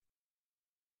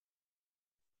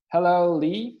Hello,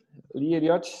 Lee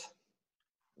Elliott.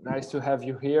 Nice to have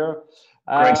you here.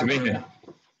 Great to be here.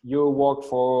 You work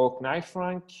for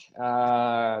Knife-Frank,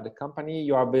 the company.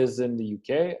 You are based in the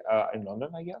UK, in London,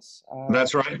 I guess.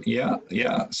 That's right. Yeah.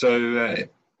 So,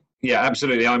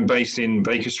 absolutely. I'm based in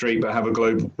Baker Street, but have a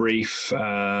global brief.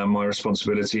 My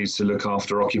responsibility is to look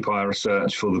after occupier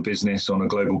research for the business on a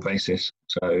global basis.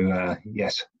 So,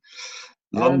 yes.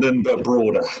 London, but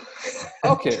broader.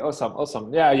 Okay,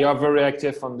 awesome. Yeah, you are very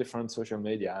active on different social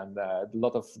media and a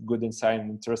lot of good insight and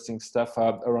interesting stuff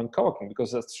around co-working,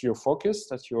 because that's your focus.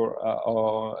 That's your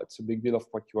it's a big deal of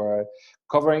what you are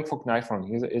covering for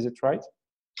Knife-Frank. Is it right?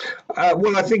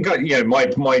 Well, I think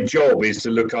my job is to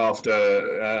look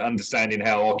after understanding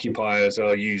how occupiers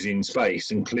are using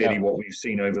space, and clearly what we've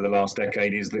seen over the last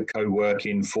decade is that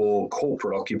co-working for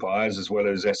corporate occupiers as well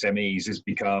as SMEs has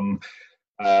become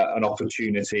an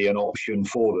opportunity, an option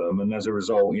for them, and as a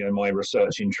result, my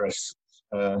research interests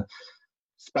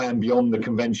span beyond the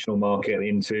conventional market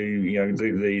into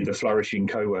the flourishing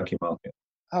co-working market.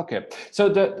 Okay, so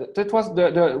that was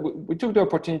we took the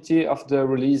opportunity of the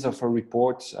release of a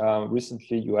report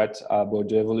recently you had about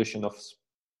the evolution of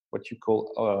what you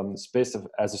call space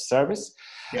as a service,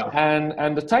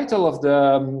 and the title of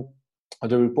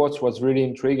the report was really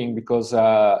intriguing because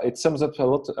it sums up a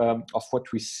lot of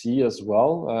what we see as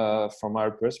well from our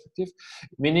perspective,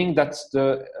 meaning that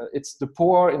it's the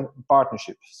power in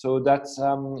partnership. So that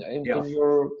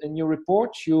in your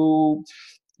report you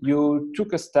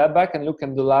took a step back and look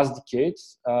in the last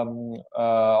decades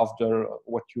of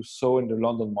what you saw in the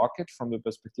London market from the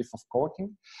perspective of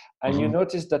co-working, and you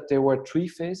noticed that there were three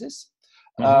phases.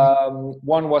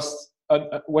 One was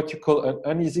what you call an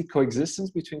uneasy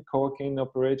coexistence between co-working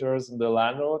operators and the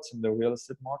landlords in the real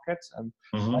estate market, and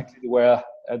likely where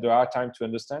there are time to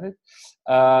understand it.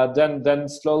 Then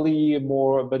slowly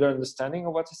better understanding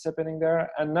of what is happening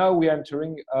there, and now we are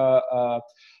entering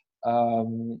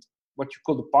what you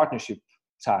call the partnership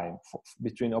time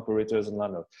between operators and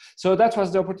landlords. So that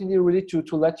was the opportunity really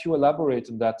to let you elaborate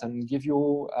on that and give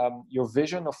you your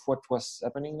vision of what was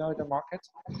happening now in the market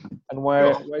and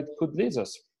where it could lead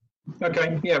us.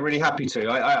 Okay, yeah, really happy to.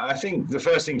 I think the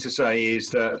first thing to say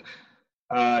is that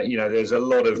there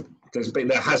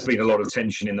has been a lot of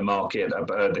tension in the market,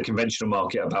 the conventional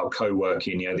market, about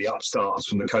co-working. The upstarts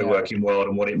from the co-working world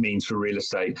and what it means for real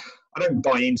estate. I don't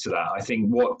buy into that. I think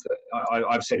what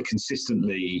I've said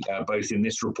consistently, both in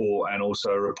this report and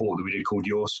also a report that we did called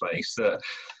Your Space, that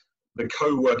the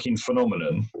co-working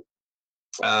phenomenon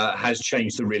has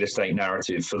changed the real estate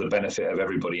narrative for the benefit of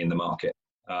everybody in the market.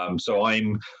 So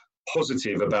I'm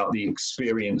positive about the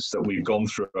experience that we've gone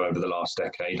through over the last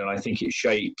decade, and I think it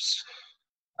shapes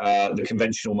the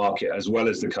conventional market as well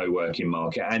as the co-working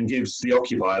market, and gives the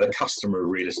occupier, the customer of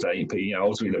real estate,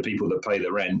 ultimately the people that pay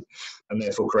the rent and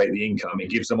therefore create the income, it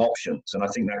gives them options, and I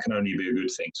think that can only be a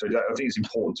good thing. So I think it's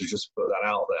important to just put that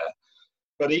out there.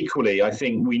 But equally, I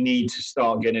think we need to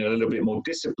start getting a little bit more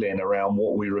discipline around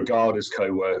what we regard as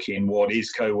co-working, what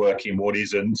is co-working, what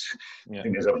isn't. I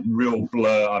think there's a real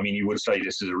blur. I mean, you would say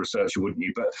this as a researcher, wouldn't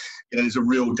you? But there's a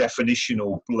real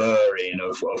definitional blurring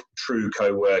of true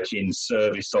co-working,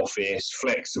 service office,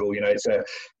 flexible. It's a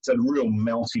real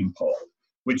melting pot,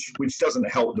 which doesn't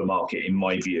help the market, in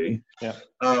my view.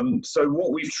 So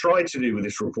what we've tried to do with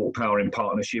this report, Power in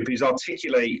Partnership, is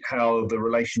articulate how the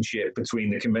relationship between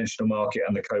the conventional market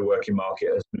and the co-working market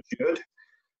has matured,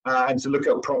 and to look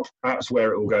at perhaps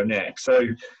where it will go next. So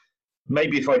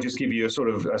maybe if I just give you a sort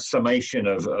of a summation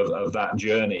of that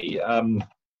journey.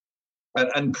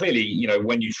 And clearly,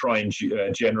 when you try and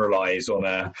generalize on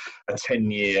a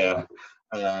 10-year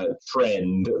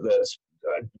trend that's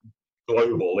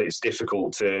global, it's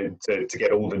difficult to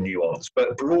get all the nuance,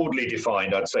 but broadly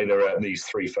defined, I'd say there are these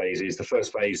three phases. The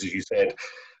first phase, as you said,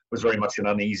 was very much an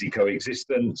uneasy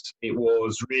coexistence. It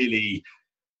was really,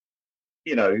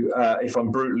 if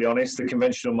I'm brutally honest, the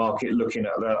conventional market looking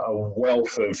at a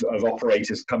wealth of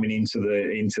operators coming into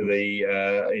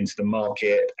the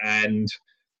market, and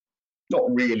not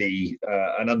really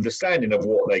an understanding of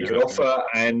what they could offer,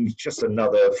 and just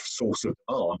another source of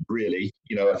demand, really.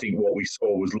 I think what we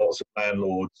saw was lots of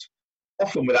landlords,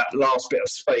 often with that last bit of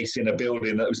space in a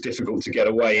building that was difficult to get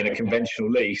away in a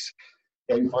conventional lease.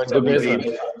 Or in the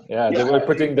basement. They were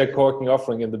putting their co-working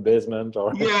offering in the basement.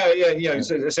 Or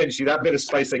So essentially, that bit of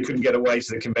space they couldn't get away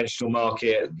to the conventional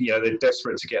market. They're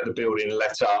desperate to get the building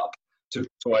let up to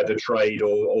either trade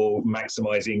or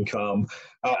maximize income,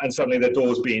 and suddenly the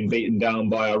door's being beaten down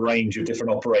by a range of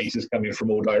different operators coming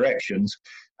from all directions,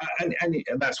 and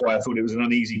that's why I thought it was an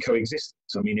uneasy coexistence.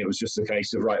 I mean, it was just a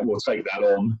case of, right, we'll take that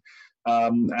on,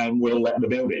 and we'll let the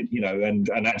building,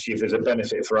 and actually if there's a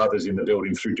benefit for others in the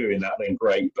building through doing that, then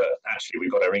great, but actually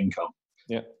we've got our income.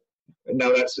 Yeah.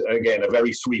 Now that's, again, a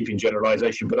very sweeping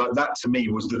generalization, but that to me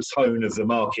was the tone of the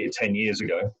market 10 years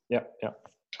ago. Yeah, yeah.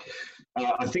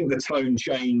 I think the tone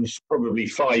changed probably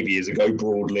 5 years ago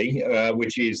broadly,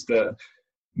 which is that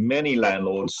many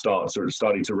landlords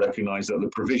started to recognize that the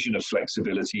provision of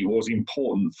flexibility was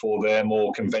important for their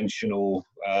more conventional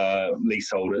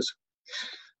leaseholders.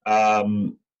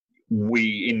 In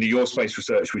the Your Space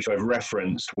research, which I've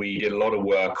referenced, we did a lot of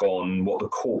work on what the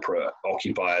corporate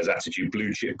occupiers' attitude,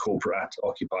 blue chip corporate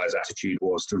occupiers' attitude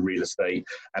was to real estate,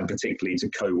 and particularly to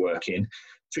co-working.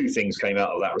 Two things came out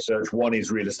of that research. One is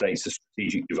real estate's a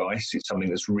strategic device. It's something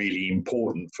that's really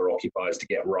important for occupiers to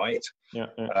get right. Yeah,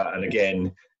 yeah. And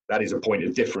again, that is a point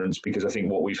of difference, because I think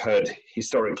what we've heard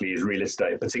historically is real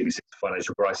estate, particularly since the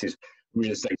financial crisis,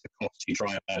 real estate's a cost you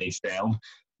try and manage down.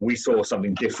 We saw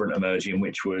something different emerging,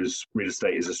 which was real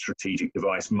estate as a strategic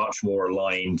device, much more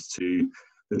aligned to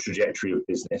the trajectory of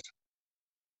business.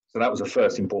 So that was the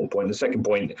first important point. The second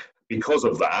point, because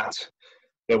of that,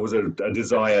 there was a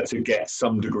desire to get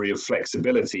some degree of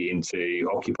flexibility into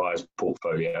occupiers'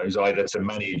 portfolios, either to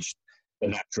manage the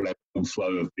natural ebb and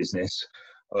flow of business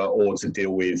or to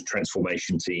deal with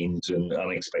transformation teams and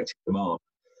unexpected demand.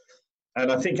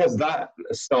 And I think as that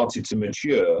started to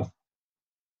mature,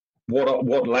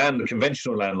 what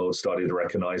conventional landlords started to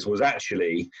recognise was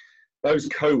actually those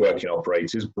co-working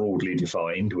operators, broadly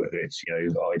defined, whether it's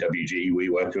IWG,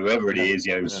 WeWork, whoever it is,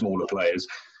 smaller players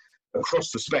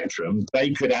across the spectrum,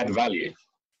 they could add value.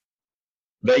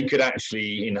 They could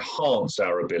actually enhance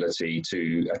our ability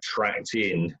to attract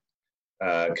in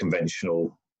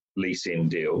conventional lease-in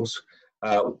deals,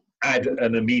 add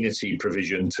an amenity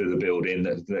provision to the building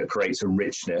that creates a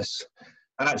richness,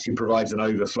 and actually provides an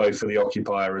overflow for the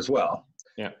occupier as well.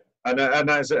 Yeah. And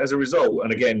as a result,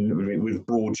 and again, with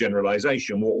broad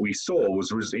generalization, what we saw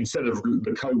was instead of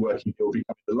the co-working deal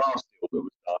becoming the last deal that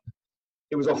was done,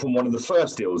 it was often one of the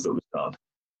first deals that was done.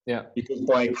 Yeah. Because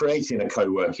by creating a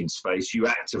co-working space, you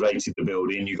activated the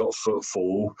building, you got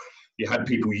footfall, you had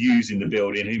people using the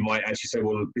building who might actually say,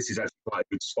 well, this is actually quite a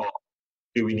good spot.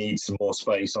 Do we need some more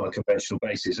space on a conventional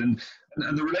basis? And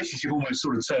the relationship almost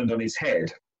sort of turned on its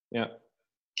head. Yeah.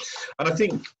 And I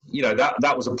think,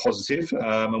 that was a positive.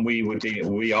 And we were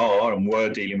dealing with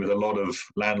a lot of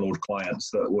landlord clients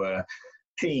that were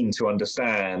keen to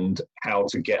understand how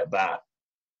to get that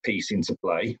piece into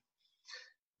play.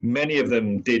 Many of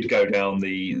them did go down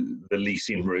the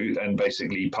leasing route and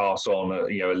basically pass on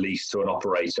a lease to an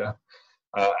operator,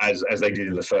 as they did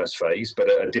in the first phase, but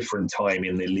at a different time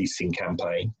in the leasing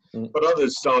campaign. But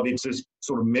others started to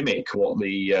sort of mimic what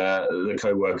the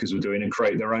co-workers were doing and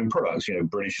create their own products.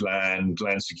 British Land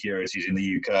Securities in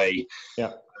the UK,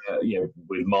 yeah.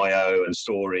 With Myo and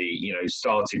Story,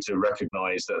 started to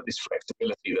recognise that this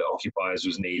flexibility that occupiers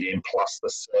was needing, plus the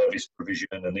service provision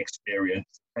and experience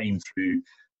that came through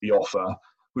the offer,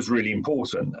 was really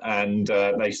important. And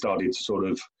they started to sort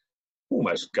of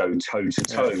almost go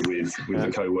toe-to-toe with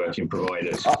the co-working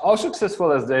providers. How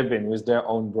successful has they been with their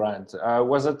own brand?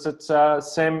 Was it at the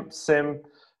same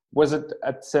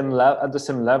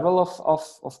level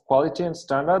of quality and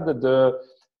standard that the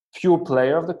pure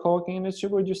player of the co-working industry,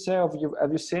 would you say? Have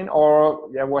you seen, or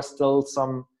there was still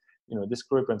some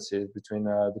discrepancies between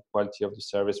the quality of the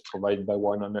service provided by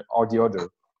one or the other?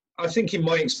 I think in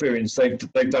my experience, they've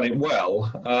done it well,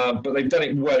 but they've done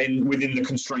it well within the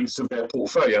constraints of their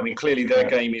portfolio. I mean, clearly their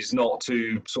game is not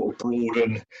to sort of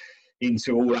broaden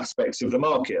into all aspects of the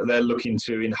market. They're looking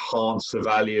to enhance the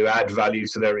value, add value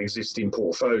to their existing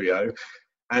portfolio,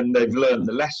 and they've learned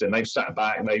the lesson. They've sat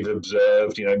back and they've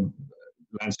observed,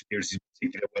 Land Securities in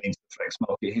particular went into the flex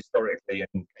market historically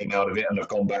and came out of it and have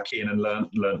gone back in and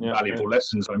learned valuable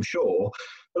lessons, I'm sure.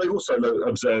 But they've also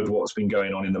observed what's been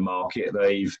going on in the market.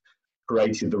 They've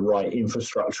created the right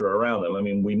infrastructure around them. I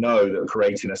mean, we know that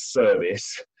creating a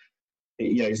service,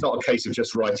 it's not a case of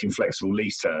just writing flexible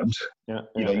lease terms.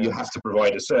 You have to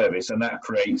provide a service, and that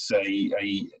creates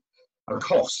a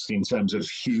cost in terms of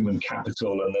human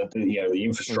capital and the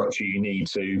infrastructure you need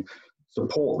to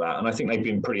support that. And I think they've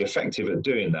been pretty effective at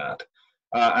doing that.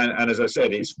 And as I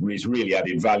said, it's really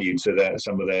added value to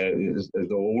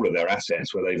all of their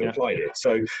assets where they've applied it.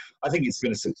 So I think it's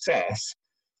been a success.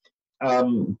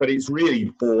 But it's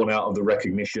really born out of the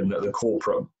recognition that the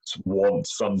corporates want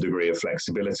some degree of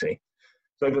flexibility.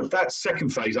 So that second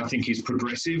phase, I think, is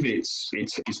progressive. It's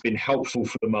been helpful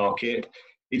for the market.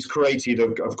 It's created,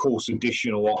 of course,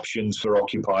 additional options for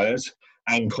occupiers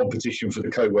and competition for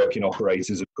the co-working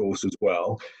operators, of course, as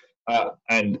well.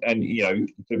 And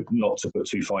not to put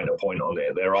too fine a point on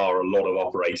it, there are a lot of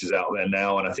operators out there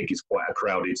now, and I think it's quite a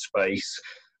crowded space,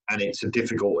 and it's a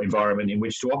difficult environment in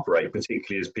which to operate,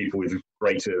 particularly as people with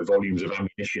greater volumes of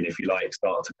ammunition, if you like,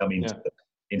 start to come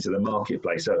into the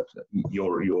marketplace. So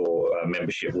your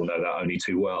membership will know that only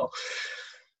too well.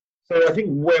 So I think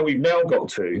where we've now got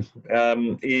to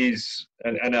is,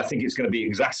 and I think it's going to be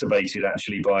exacerbated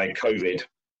actually by COVID,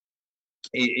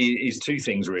 is two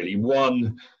things really.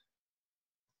 One,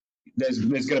 there's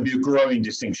going to be a growing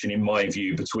distinction, in my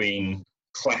view, between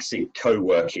classic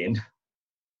co-working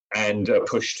and a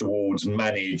push towards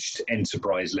managed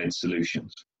enterprise-led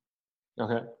solutions.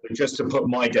 Okay. But just to put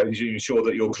ensure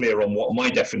that you're clear on what my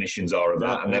definitions are of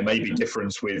that, and there may be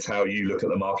difference with how you look at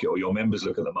the market or your members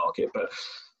look at the market. But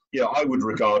I would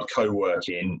regard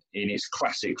co-working in its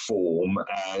classic form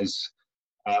as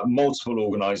multiple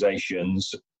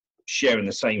organisations sharing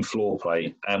the same floor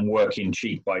plate and working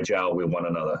cheek by jowl with one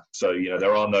another. So,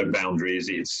 there are no boundaries.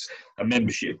 It's a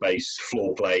membership-based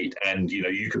floor plate, and,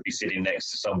 you could be sitting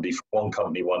next to somebody from one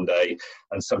company one day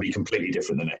and somebody completely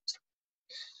different the next.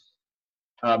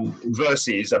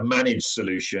 Versus a managed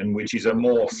solution, which is a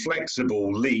more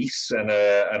flexible lease and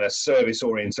a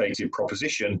service-orientated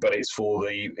proposition, but it's for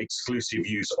the exclusive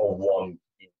use of one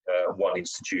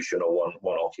institution or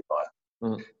one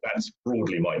occupier. That's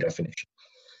broadly my definition.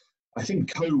 I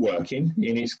think co-working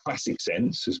in its classic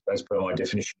sense, as per my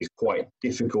definition, is quite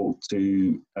difficult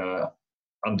to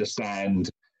understand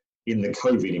in the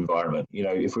COVID environment.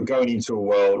 If we're going into a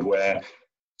world where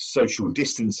social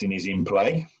distancing is in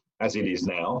play, as it is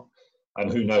now, and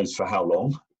who knows for how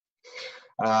long,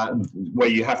 where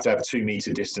you have to have 2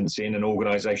 meter distancing, and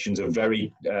organisations are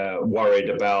very worried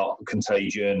about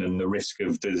contagion and the risk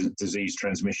of disease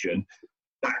transmission,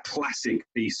 that classic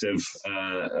piece of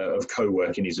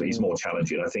co-working is more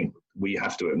challenging. I think we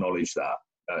have to acknowledge that,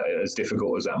 as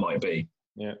difficult as that might be.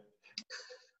 Yeah.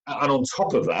 And on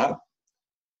top of that,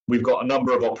 we've got a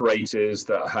number of operators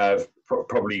that have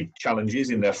probably challenges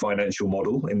in their financial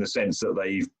model, in the sense that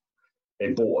they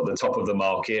bought at the top of the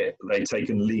market, they've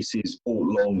taken leases, bought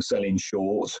long, selling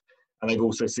short, and they've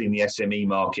also seen the SME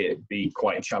market be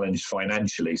quite challenged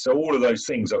financially. So all of those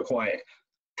things are quite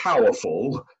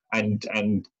powerful and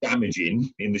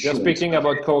damaging in the short term. You're speaking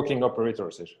about co-working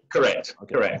operators. Correct,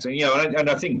 okay. Correct. And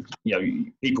I think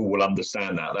people will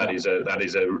understand that. That is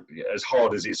as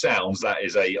hard as it sounds, that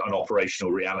is an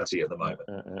operational reality at the moment.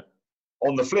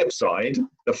 On the flip side,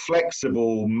 the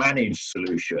flexible managed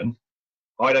solution,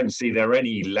 I don't see there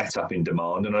any let up in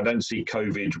demand, and I don't see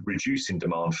COVID reducing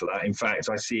demand for that. In fact,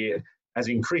 I see it as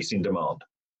increasing demand.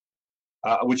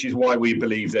 Which is why we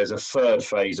believe there's a third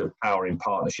phase of power in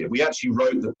partnership. We actually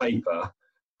wrote the paper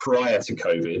prior to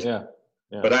COVID,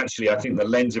 but actually I think the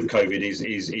lens of COVID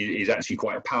is actually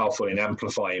quite powerful in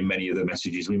amplifying many of the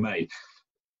messages we made.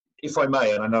 If I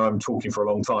may, and I know I'm talking for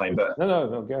a long time, but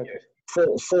no, go ahead.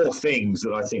 Four things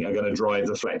that I think are going to drive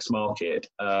the flex market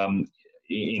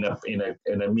in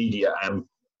an immediate and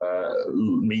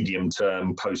medium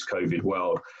term post-COVID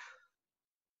world.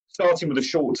 Starting with the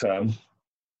short term.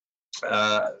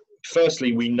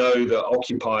 Firstly, we know that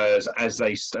occupiers, as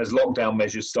lockdown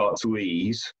measures start to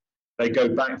ease, they go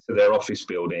back to their office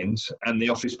buildings, and the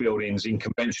office buildings in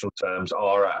conventional terms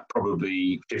are at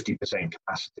probably 50%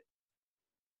 capacity.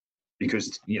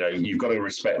 Because, you've got to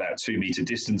respect that 2 meter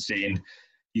distancing.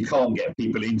 You can't get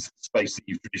people into the space that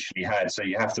you've traditionally had, so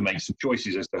you have to make some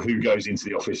choices as to who goes into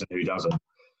the office and who doesn't.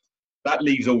 That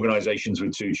leaves organisations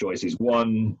with 2 choices.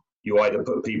 One, you either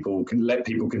let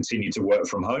people continue to work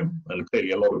from home, and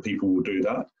clearly a lot of people will do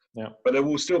that. Yeah. But there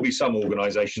will still be some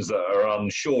organisations that are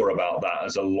unsure about that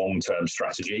as a long-term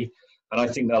strategy, and I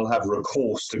think they'll have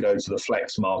recourse to go to the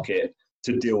flex market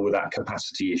to deal with that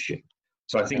capacity issue.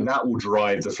 So I think that will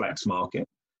drive the flex market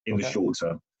in the short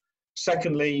term.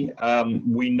 Secondly,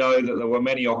 we know that there were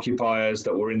many occupiers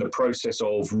that were in the process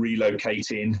of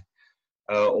relocating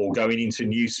or going into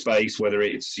new space, whether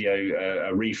it's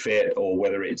a refit or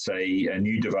whether it's a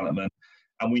new development.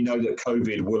 And we know that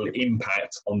COVID will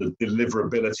impact on the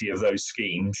deliverability of those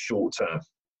schemes short term.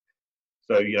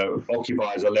 So,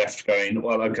 occupiers are left going,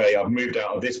 well, okay, I've moved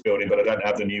out of this building, but I don't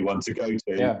have the new one to go to.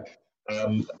 Yeah.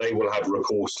 They will have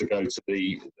recourse to go to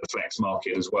the flex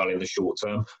market as well in the short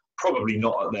term. Probably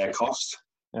not at their cost,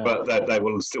 but they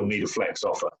will still need a flex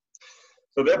offer.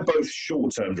 So they're both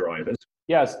short-term drivers.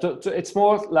 Yes, it's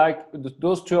more like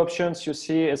those 2 options you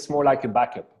see, it's more like a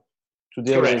backup to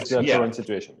deal with the current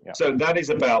situation. Yeah. So that is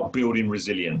about building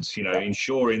resilience,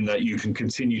 ensuring that you can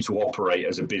continue to operate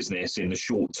as a business in the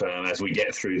short term as we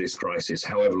get through this crisis,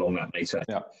 however long that may take.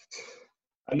 Yeah.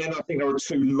 And then I think there are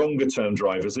two longer term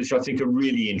drivers, which I think are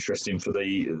really interesting for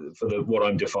the what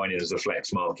I'm defining as a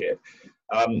flex market.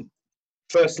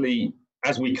 Firstly,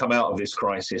 as we come out of this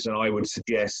crisis, and I would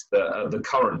suggest that at the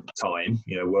current time,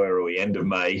 where are we, end of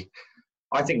May,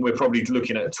 I think we're probably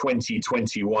looking at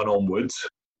 2021 onwards,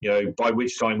 by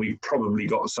which time we've probably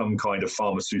got some kind of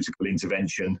pharmaceutical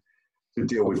intervention to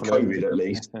deal with COVID at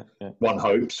least. One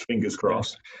hopes, fingers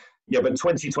crossed. Yeah, but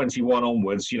 2021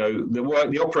 onwards,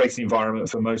 the operating environment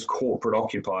for most corporate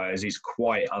occupiers is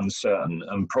quite uncertain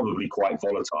and probably quite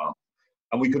volatile.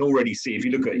 And we can already see, if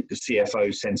you look at the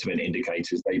CFO sentiment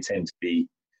indicators, they tend to be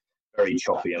very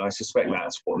choppy. And I suspect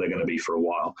that's what they're going to be for a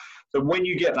while. So when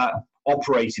you get that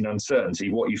operating uncertainty,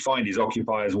 what you find is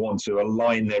occupiers want to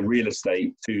align their real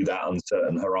estate to that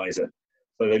uncertain horizon.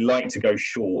 So they like to go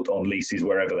short on leases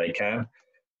wherever they can.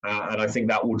 And I think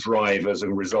that will drive, as a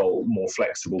result, more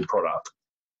flexible product.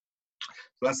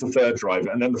 So that's the third driver.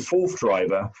 And then the fourth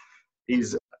driver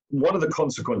is, one of the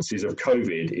consequences of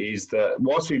COVID is that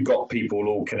whilst we've got people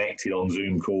all connected on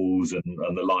Zoom calls and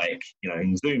the like,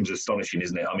 and Zoom's astonishing,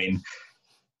 isn't it? I mean,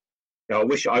 I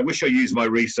wish I used my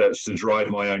research to drive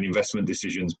my own investment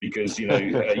decisions, because you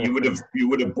would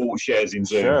have bought shares in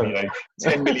Zoom. Sure.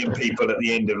 10 million people at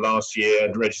the end of last year,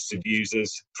 registered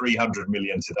users, 300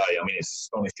 million today. I mean, it's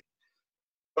astonishing.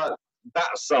 But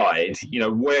that side,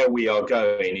 where we are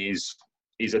going is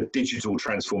a digital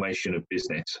transformation of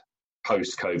business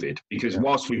post-COVID, because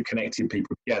whilst we've connected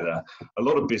people together, a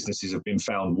lot of businesses have been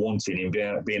found wanting in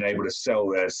being able to sell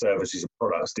their services and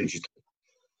products digitally.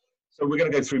 So we're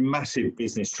going to go through massive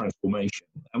business transformation.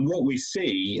 And what we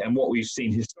see, and what we've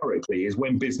seen historically, is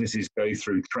when businesses go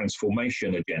through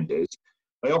transformation agendas,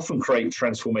 they often create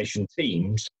transformation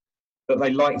teams that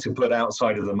they like to put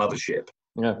outside of the mothership.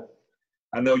 Yeah.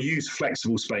 And they'll use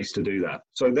flexible space to do that.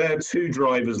 So there are two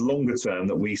drivers longer term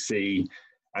that we see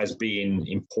as being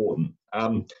important.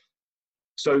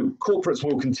 So corporates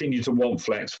will continue to want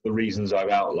flex for the reasons I've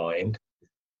outlined.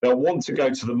 They'll want to go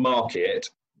to the market,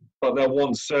 but they'll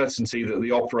want certainty that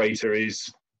the operator is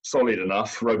solid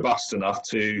enough, robust enough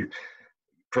to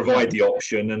provide the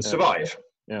option and survive.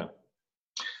 Yeah.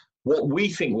 What we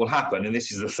think will happen, and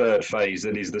this is the third phase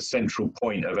that is the central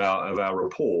point of our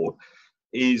report,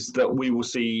 is that we will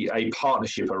see a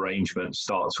partnership arrangement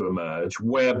start to emerge,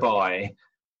 whereby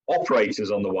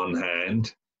operators on the one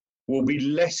hand will be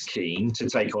less keen to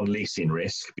take on leasing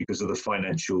risk because of the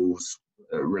financials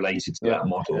related to that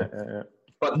model,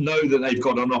 but know that they've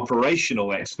got an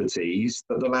operational expertise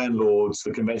that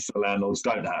the conventional landlords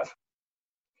don't have.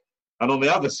 And on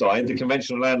the other side, the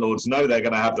conventional landlords know they're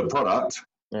going to have the product,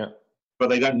 but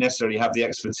they don't necessarily have the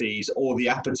expertise or the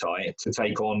appetite to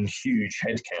take on huge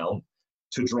headcount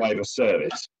to drive a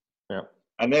service.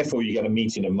 And therefore you get a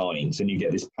meeting of minds, and you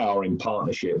get this power in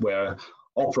partnership where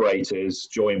operators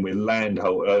join with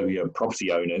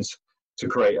property owners to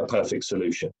create a perfect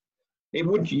solution. It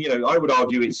would, I would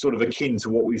argue it's sort of akin to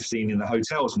what we've seen in the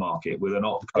hotels market with an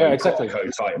OpCo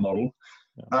type model.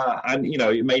 And,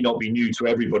 it may not be new to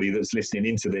everybody that's listening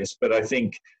into this, but I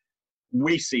think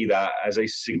we see that as a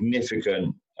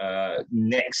significant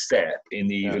next step in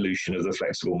the evolution of the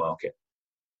flexible market.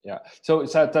 Yeah, so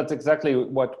that's exactly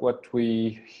what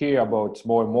we hear about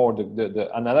more and more, the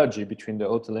analogy between the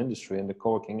hotel industry and the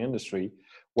co-working industry,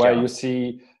 where you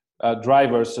see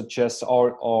drivers such as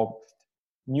or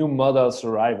new models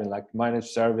arriving, like managed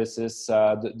services,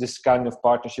 this kind of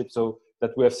partnership, so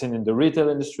that we have seen in the retail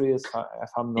industry, if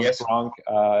I'm not wrong,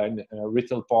 in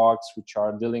retail parks, which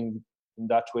are dealing in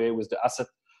that way with the asset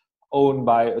owned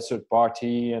by a third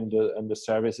party and the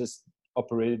services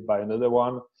operated by another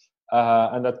one.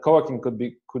 And that co-working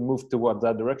could move toward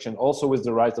that direction, also with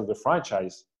the rise of the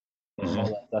franchise.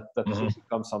 That should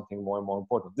become something more and more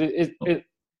important.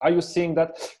 Are you seeing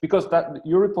that? Because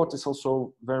your report is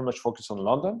also very much focused on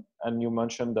London, and you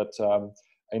mentioned that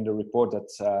in the report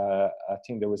that I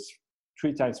think there was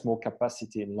 3 times more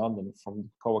capacity in London from the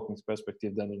co-working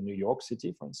perspective than in New York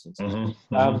City, for instance.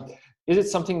 Is it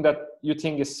something that you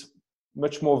think is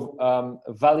much more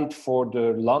valid for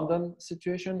the London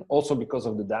situation, also because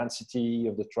of the density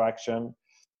of the traction,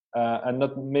 and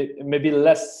not maybe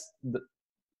less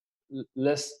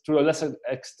to a lesser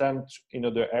extent in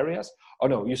other areas? Or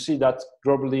no, you see that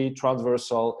globally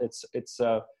transversal, it's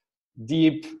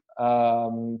deep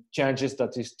changes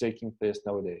that is taking place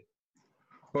nowadays?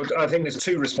 Well, I think there's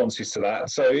 2 responses to that.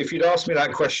 So if you'd asked me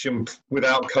that question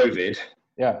without COVID,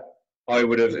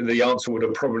 the answer would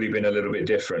have probably been a little bit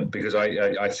different, because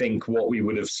I think what we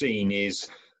would have seen is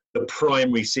the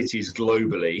primary cities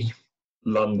globally,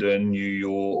 London, New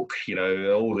York,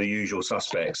 all the usual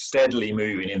suspects, steadily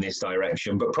moving in this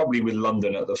direction, but probably with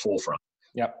London at the forefront.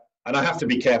 And I have to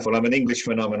be careful. I'm an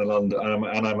Englishman. I'm a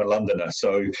Londoner.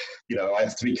 So, you know, I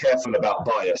have to be careful about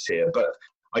bias here. But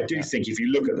I do think if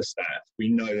you look at the stats, we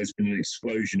know there's been an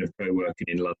explosion of co-working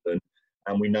in London,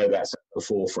 and we know that's at the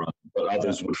forefront, but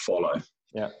others would follow.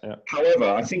 Yeah. However,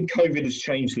 I think COVID has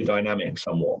changed the dynamic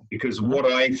somewhat, because what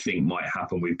I think might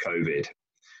happen with COVID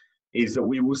is that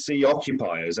we will see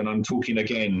occupiers, and I'm talking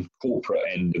again corporate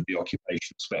end of the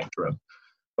occupation spectrum,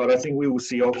 but I think we will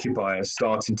see occupiers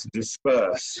starting to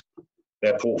disperse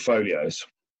their portfolios.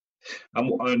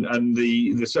 And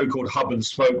the so-called hub and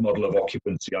spoke model of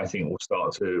occupancy, I think, will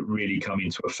start to really come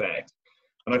into effect.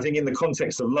 And I think in the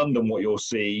context of London, what you'll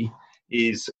see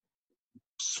is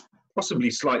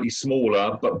possibly slightly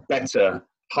smaller but better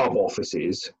hub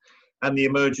offices, and the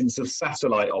emergence of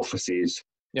satellite offices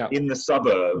in the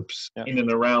suburbs in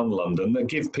and around London that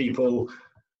give people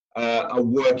a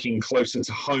working closer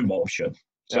to home option.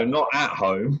 So not at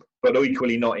home, but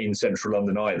equally not in central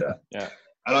London either.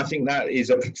 And I think that is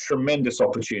a tremendous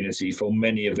opportunity for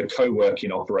many of the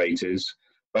co-working operators,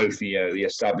 both the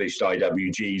established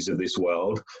IWGs of this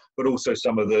world, but also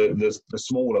some of the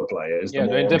smaller players.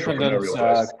 The independent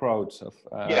crowds.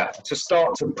 To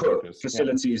start to put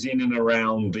facilities in and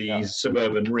around the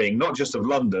suburban ring, not just of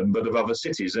London, but of other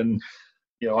cities. And,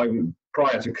 you know,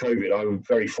 prior to COVID, I was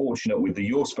very fortunate with the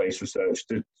Your Space research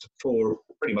to tour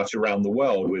pretty much around the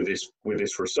world with this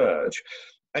research.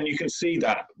 And you can see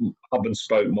that hub and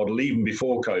spoke model, even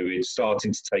before COVID,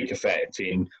 starting to take effect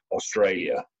in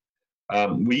Australia.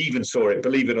 We even saw it,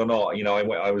 believe it or not, you know,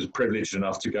 I was privileged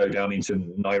enough to go down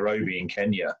into Nairobi in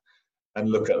Kenya and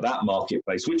look at that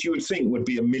marketplace, which you would think would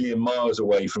be a million miles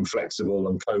away from flexible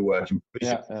and co-working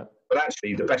provision. But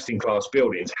actually, the best-in-class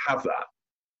buildings have that.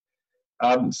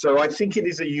 So I think it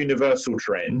is a universal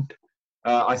trend.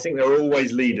 I think there are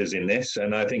always leaders in this,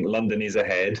 and I think London is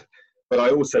ahead. But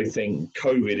I also think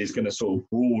COVID is going to sort of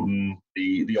broaden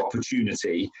the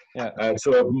opportunity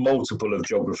to a multiple of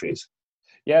geographies.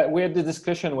 Yeah, we had the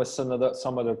discussion with some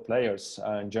other players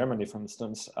in Germany, for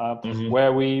instance,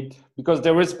 where because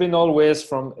there has been always,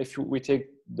 if we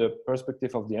take the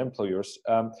perspective of the employers,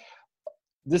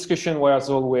 discussion was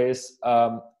always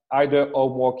either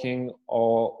home working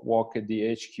or work at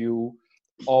the HQ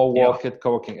or work at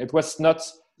co-working. It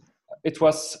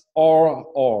was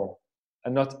or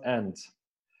and not and.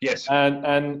 Yes.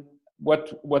 And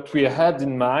what we had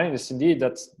in mind is indeed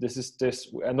that this,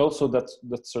 and also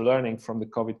that's a learning from the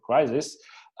COVID crisis,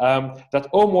 that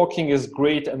home working is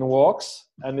great and works,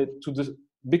 and to the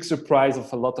big surprise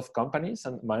of a lot of companies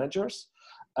and managers.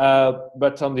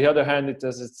 But on the other hand, it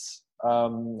has its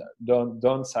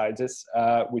downsides,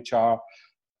 which are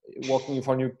working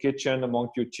from your kitchen among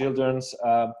your children.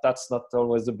 That's not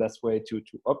always the best way to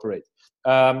operate.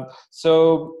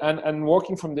 So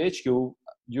working from the HQ,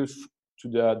 to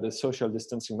the social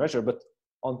distancing measure, but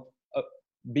on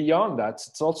beyond that,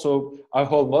 it's also a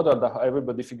whole model that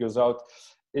everybody figures out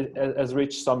has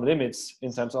reached some limits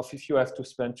in terms of if you have to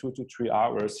spend 2 to 3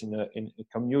 hours in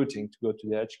commuting to go to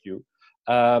the HQ,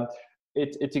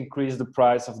 it increased the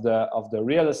price of the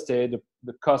real estate,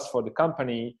 the cost for the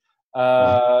company.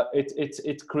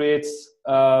 It creates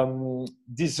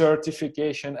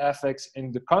desertification effects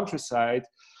in the countryside.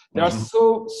 There are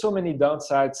so many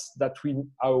downsides that we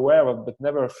are aware of, but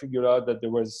never figured out that there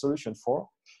was a solution for.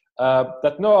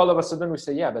 That now all of a sudden we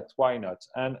say, yeah, but why not?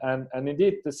 And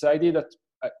indeed, this idea that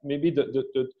maybe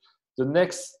the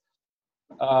next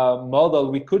model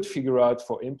we could figure out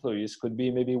for employees could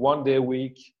be maybe 1 day a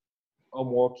week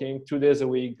home working, 2 days a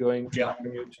week going to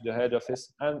commute to the head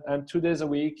office, and 2 days a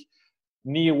week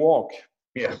near work,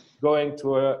 going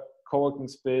to a co-working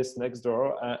space next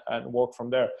door and work from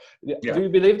there. Do you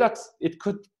believe that it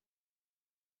could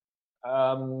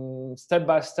step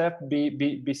by step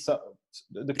be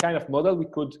the kind of model we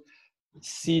could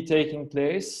see taking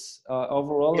place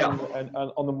overall and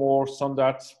on a more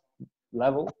standard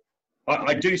level?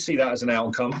 I do see that as an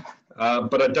outcome,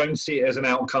 but I don't see it as an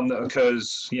outcome that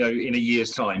occurs, in a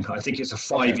year's time. I think it's a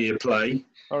 5-year play.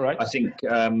 All right. I think,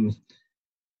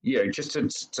 just to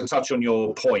touch on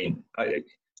your point,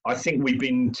 I think we've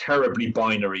been terribly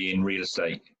binary in real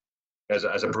estate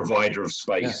as a provider of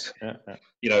space.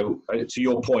 To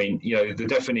your point, the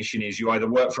definition is you either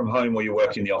work from home or you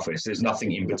work in the office. There's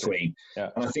nothing in between.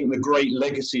 And I think the great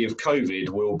legacy of COVID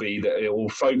will be that it will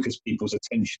focus people's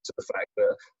attention to the fact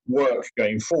that work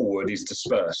going forward is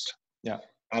dispersed.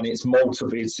 And it's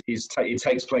multiple. It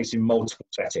takes place in multiple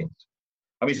settings.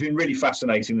 I mean, it's been really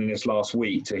fascinating in this last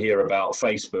week to hear about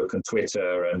Facebook and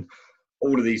Twitter and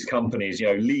all of these companies,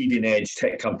 leading edge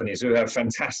tech companies who have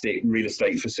fantastic real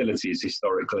estate facilities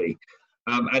historically.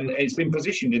 And it's been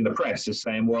positioned in the press as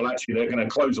saying, well, actually, they're going to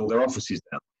close all their offices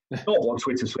down. not what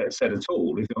Twitter said at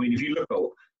all. If you look at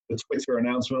the Twitter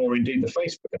announcement or indeed the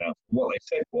Facebook announcement, what they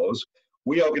said was,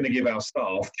 we are going to give our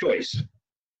staff choice.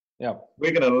 Yeah.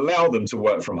 We're going to allow them to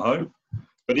work from home,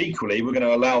 but equally, we're going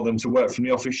to allow them to work from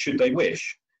the office should they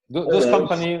wish. Those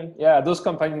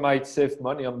companies might save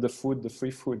money on the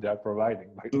free food they're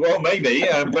providing. Well, maybe,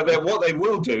 but what they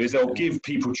will do is they'll give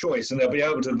people choice, and they'll be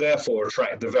able to therefore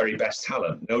attract the very best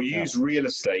talent. They'll use real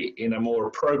estate in a more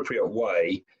appropriate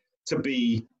way to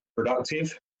be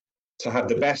productive, to have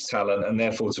the best talent, and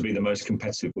therefore to be the most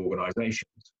competitive organisations.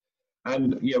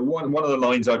 And one of the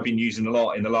lines I've been using a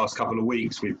lot in the last couple of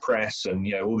weeks with press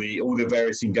and all the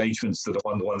various engagements that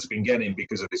the one's been getting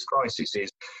because of this crisis is,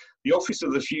 the office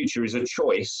of the future is a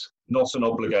choice, not an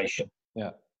obligation.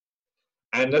 Yeah.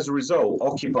 And as a result,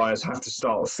 occupiers have to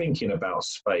start thinking about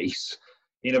space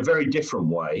in a very different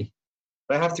way.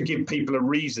 They have to give people a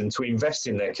reason to invest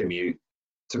in their commute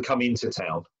to come into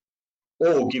town,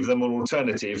 or give them an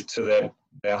alternative to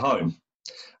their home.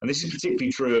 And this is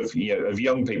particularly true of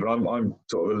young people. I'm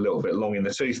sort of a little bit long in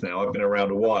the tooth now. I've been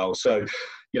around a while, so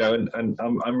and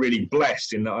I'm really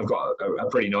blessed in that I've got a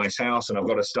pretty nice house and I've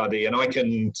got a study and I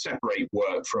can separate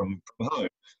work from home.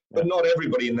 But not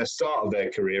everybody in the start of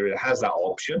their career has that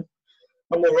option.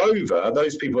 And moreover,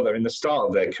 those people that are in the start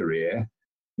of their career,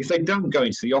 if they don't go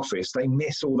into the office, they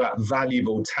miss all that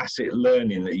valuable tacit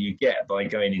learning that you get by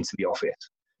going into the office.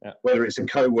 Yeah. Whether it's a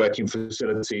co-working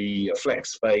facility, a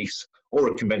flex space, or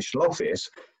a conventional office,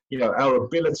 our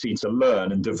ability to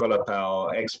learn and develop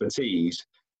our expertise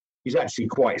is actually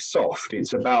quite soft.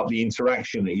 It's about the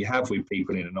interaction that you have with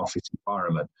people in an office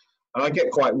environment. And I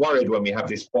get quite worried when we have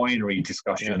this binary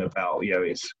discussion about,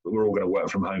 we're all going to work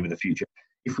from home in the future.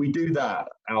 If we do that,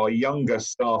 our younger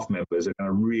staff members are going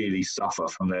to really suffer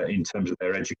in terms of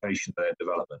their education, their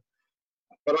development.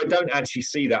 But I don't actually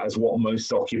see that as what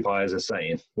most occupiers are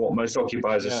saying. What most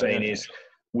occupiers are saying is,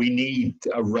 we need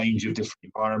a range of different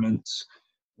environments.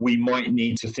 We might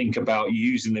need to think about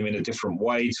using them in a different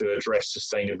way to address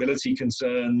sustainability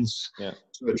concerns,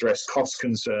 to address cost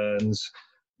concerns.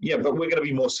 But we're going to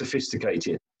be more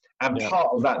sophisticated. And part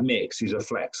of that mix is a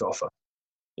flex offer.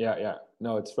 Yeah.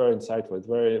 No, it's very insightful. It's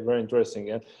very, very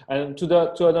interesting. And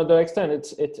to another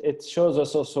extent, it shows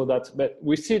us also that, but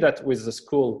we see that with the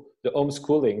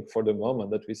homeschooling for the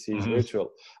moment that we see is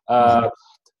virtual,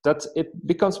 that it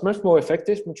becomes much more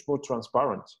effective, much more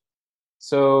transparent.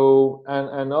 So,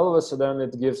 and all of a sudden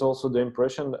it gives also the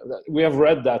impression that we have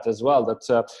read that as well,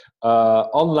 that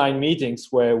online meetings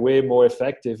were way more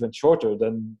effective and shorter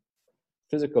than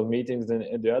physical meetings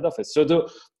in the head office. So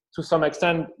to some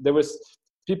extent,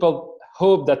 people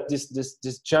hope that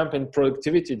this jump in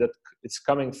productivity that it's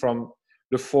coming from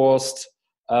the forced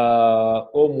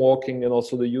home working and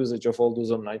also the usage of all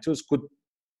those online tools could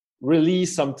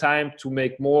release some time to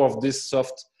make more of this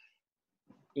soft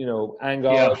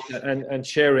hangout and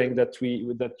sharing that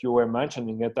you were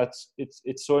mentioning. And that's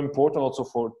it's so important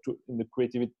also in the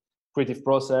creative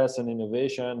process and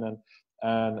innovation and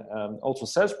also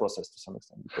sales process to some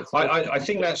extent. I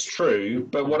think that's true,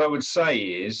 but what I would say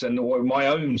is, and my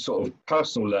own sort of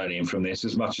personal learning from this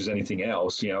as much as anything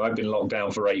else, I've been locked down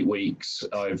for 8 weeks.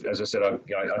 As I said, I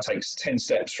take 10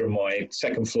 steps from my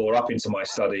second floor up into my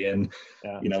study, and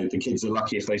the kids are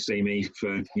lucky if they see me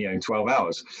for 12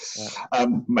 hours.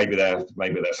 Maybe they're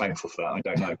thankful for that. I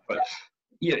don't know, but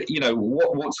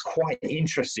what's quite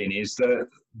interesting is that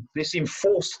this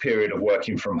enforced period of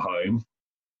working from home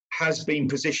has been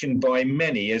positioned by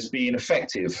many as being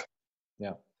effective.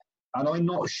 And I'm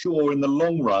not sure in the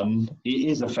long run it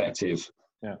is effective.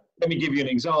 Let me give you an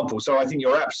example. So I think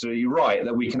you're absolutely right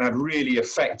that we can have really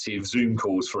effective Zoom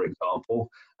calls, for example,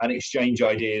 and exchange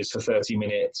ideas for 30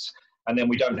 minutes, and then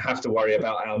we don't have to worry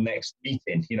about our next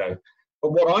meeting,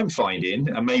 But what I'm finding,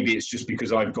 and maybe it's just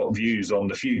because I've got views on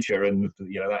the future and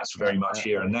that's very much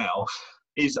here and now,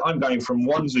 is I'm going from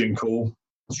one Zoom call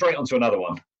straight onto another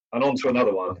one, and onto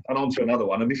another one, and onto another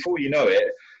one. And before you know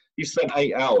it, you spent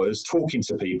 8 hours talking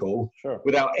to people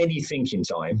without any thinking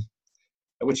time,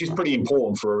 which is pretty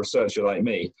important for a researcher like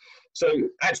me. So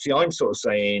actually, I'm sort of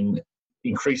saying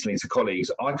increasingly to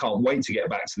colleagues, I can't wait to get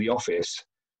back to the office,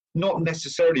 not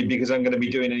necessarily because I'm going to be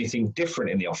doing anything different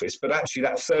in the office, but actually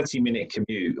that 30-minute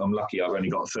commute, I'm lucky I've only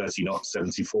got 30, not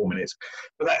 74 minutes,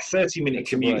 but that 30-minute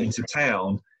commute into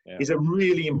town is a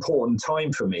really important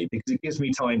time for me, because it gives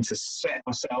me time to set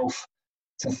myself,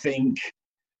 to think.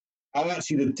 And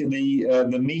actually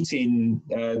the meeting,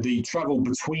 the travel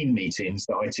between meetings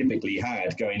that I typically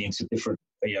had going into different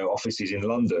offices in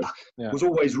London was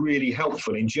always really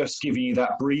helpful in just giving you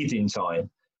that breathing time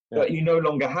that you no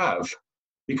longer have,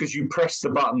 because you press the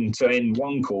button to end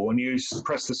one call and you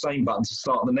press the same button to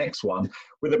start the next one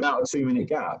with about a 2-minute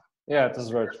gap. Yeah, that's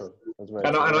very true.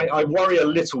 And I worry a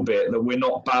little bit that we're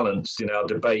not balanced in our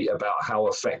debate about how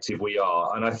effective we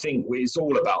are. And I think it's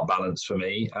all about balance for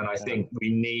me. And I think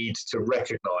we need to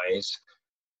recognise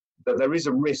that there is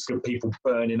a risk of people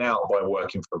burning out by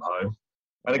working from home.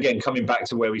 And again, coming back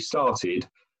to where we started,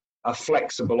 a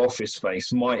flexible office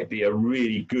space might be a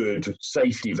really good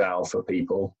safety valve for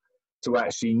people to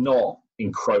actually not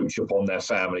encroach upon their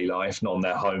family life, not on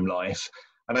their home life,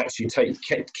 and actually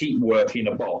keep work in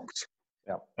a box.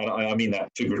 Yeah. And I mean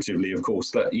that figuratively, of course,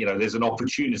 that, you know, there's an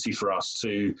opportunity for us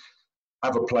to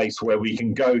have a place where we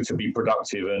can go to be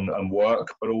productive and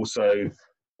work, but also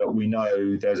that we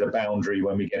know there's a boundary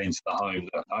when we get into the home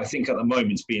that I think at the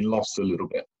moment is being lost a little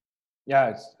bit.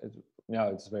 Yeah,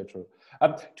 it's very true.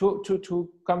 To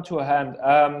come to a hand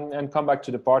and come back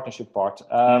to the partnership part,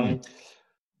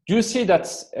 do you see that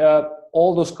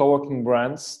all those co-working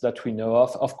brands that we know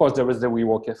of course, there is the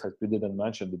WeWork effect, we didn't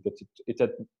mention it, but it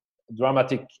had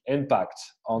dramatic impact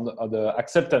on the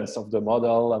acceptance of the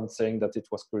model and saying that it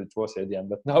was trustworthy at the end.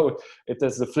 But now it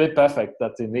has the flip effect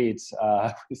that it needs.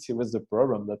 We see with the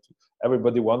problem that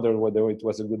everybody wondered whether it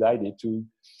was a good idea to,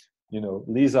 you know,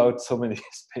 lease out so many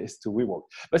space to WeWork.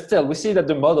 But still, we see that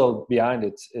the model behind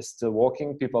it is still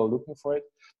working. People are looking for it.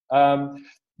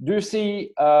 Do you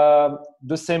see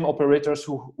the same operators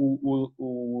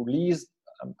who lease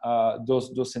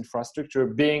those infrastructure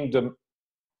being the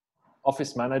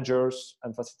office managers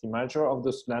and facility manager of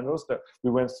those landlords that we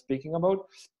were speaking about,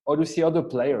 or do you see other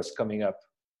players coming up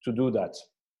to do that?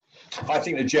 I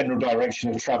think the general direction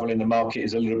of travel in the market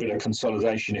is a little bit of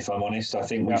consolidation, if I'm honest. I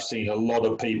think we've seen a lot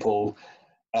of people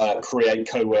create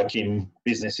co-working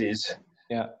businesses,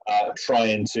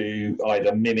 trying to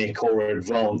either mimic or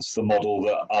advance the model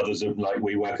that others like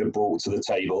WeWork have brought to the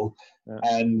table.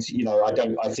 And, you know,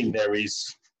 I think there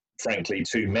is, frankly,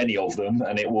 too many of them,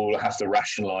 and it will have to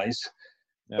rationalize.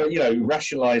 But, you know,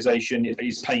 rationalization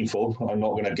is painful. I'm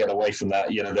not going to get away from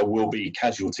that. You know, there will be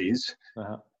casualties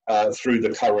through the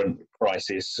current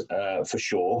crisis, for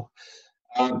sure.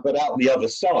 But out the other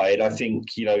side, I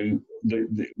think, you know,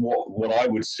 what I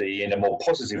would see in a more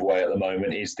positive way at the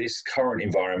moment is this current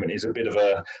environment is a bit of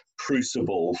a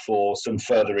crucible for some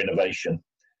further innovation.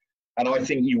 And I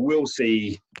think you will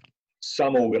see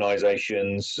some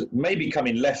organizations maybe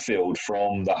coming left field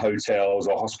from the hotels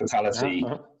or hospitality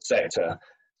sector,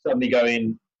 suddenly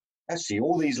going, actually,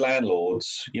 all these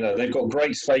landlords, you know, they've got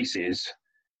great spaces,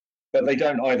 but they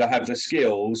don't either have the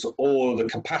skills or the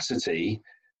capacity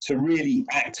to really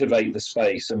activate the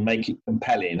space and make it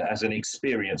compelling as an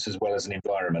experience as well as an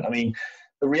environment. I mean,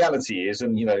 the reality is,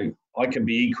 and, you know, I can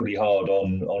be equally hard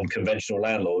on conventional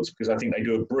landlords because I think they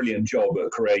do a brilliant job at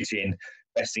creating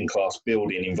best-in-class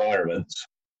building environments,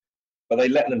 but they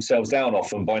let themselves down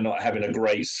often by not having a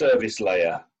great service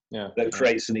layer that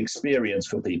creates an experience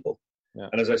for people.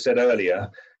 And as I said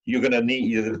earlier, you're going to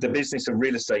need, the business of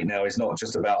real estate now is not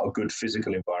just about a good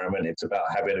physical environment, it's about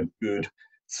having a good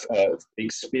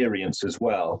experience as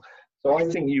well. So I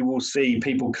think you will see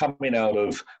people coming out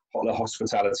of the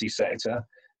hospitality sector,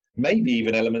 maybe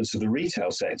even elements of the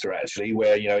retail sector actually,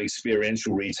 where, you know,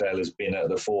 experiential retail has been at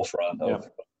the forefront of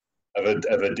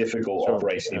a difficult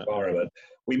operating environment.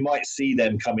 We might see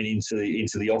them coming into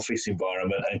the office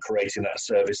environment and creating that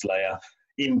service layer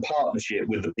in partnership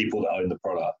with the people that own the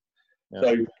product.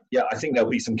 So I think there'll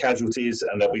be some casualties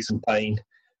and there'll be some pain.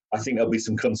 I think there'll be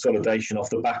some consolidation off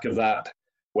the back of that,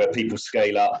 where people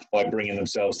scale up by bringing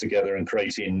themselves together and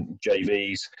creating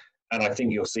JVs. And I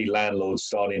think you'll see landlords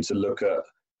starting to look at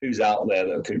who's out there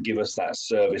that could give us that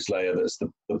service layer that's the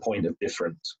point of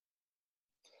difference.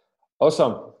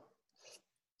 Awesome.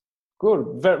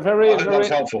 Good. Very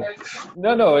helpful.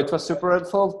 No, it was super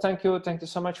helpful. Thank you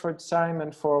so much for the time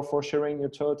and for sharing your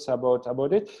thoughts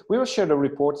about it. We will share the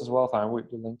report as well, fine, with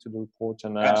the link to the report,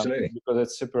 and absolutely, because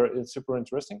it's super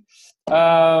interesting.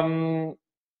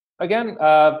 Again,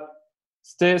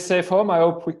 stay safe home. I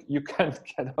hope you can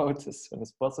get out as soon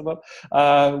as possible.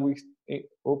 We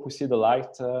hope we see the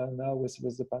light now with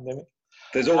the pandemic.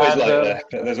 There's always light there.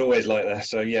 There's always light there.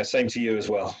 So yeah, same to you as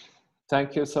well.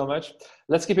 Thank you so much.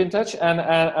 Let's keep in touch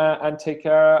and take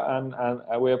care. And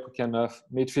I hope we can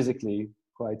meet physically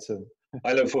quite soon.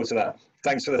 I look forward to that.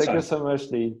 Thanks for the time. Thank you so much,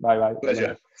 Lee. Bye.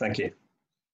 Pleasure. Thank you.